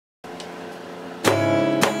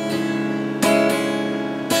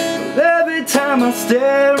time I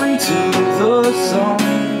stare into the sun,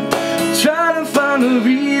 trying to find a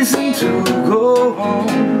reason to go on.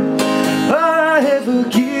 All I ever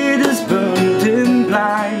get is burned and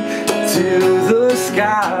blind till the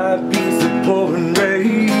sky beats the pouring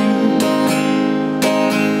rain.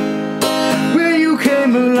 When you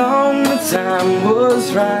came along, the time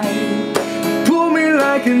was right. Pulled me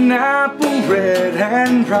like an apple, red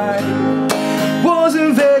and bright.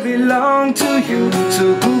 Wasn't very long till you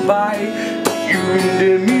took a bite. You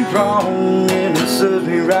did me wrong and it served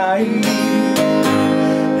me right.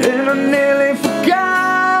 And I nearly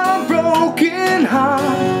forgot a broken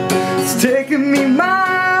heart. It's taking me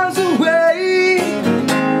miles away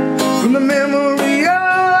from the memory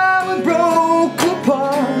of a broke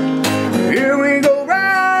apart. Here we go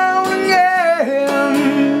round again,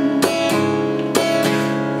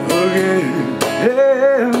 again.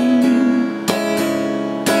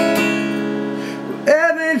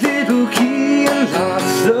 Every little key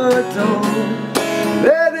unlocks the door.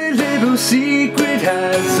 Every little secret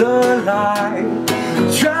has a lie.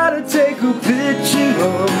 Try to take a picture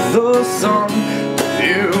of the sun,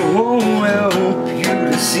 it won't help you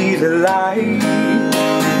to see the light.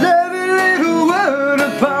 Every little word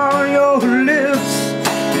upon your lips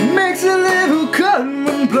makes a little cut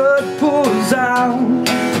when blood pours out.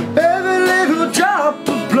 Every little drop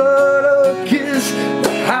of blood a kiss,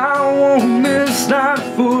 I won't miss, not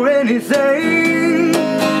for anything.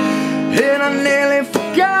 And I nearly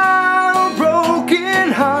forgot a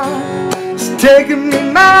broken heart. It's taking me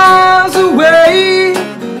miles away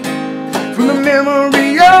from the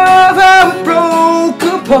memory of how it broke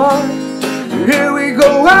apart. Here we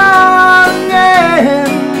go on again.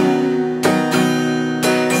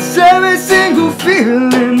 'Cause every single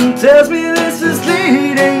feeling tells me this is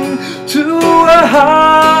leading to a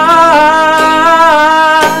heart.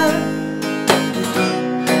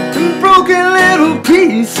 And broken little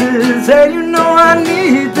pieces, and you know I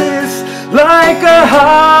need this like a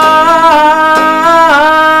heart.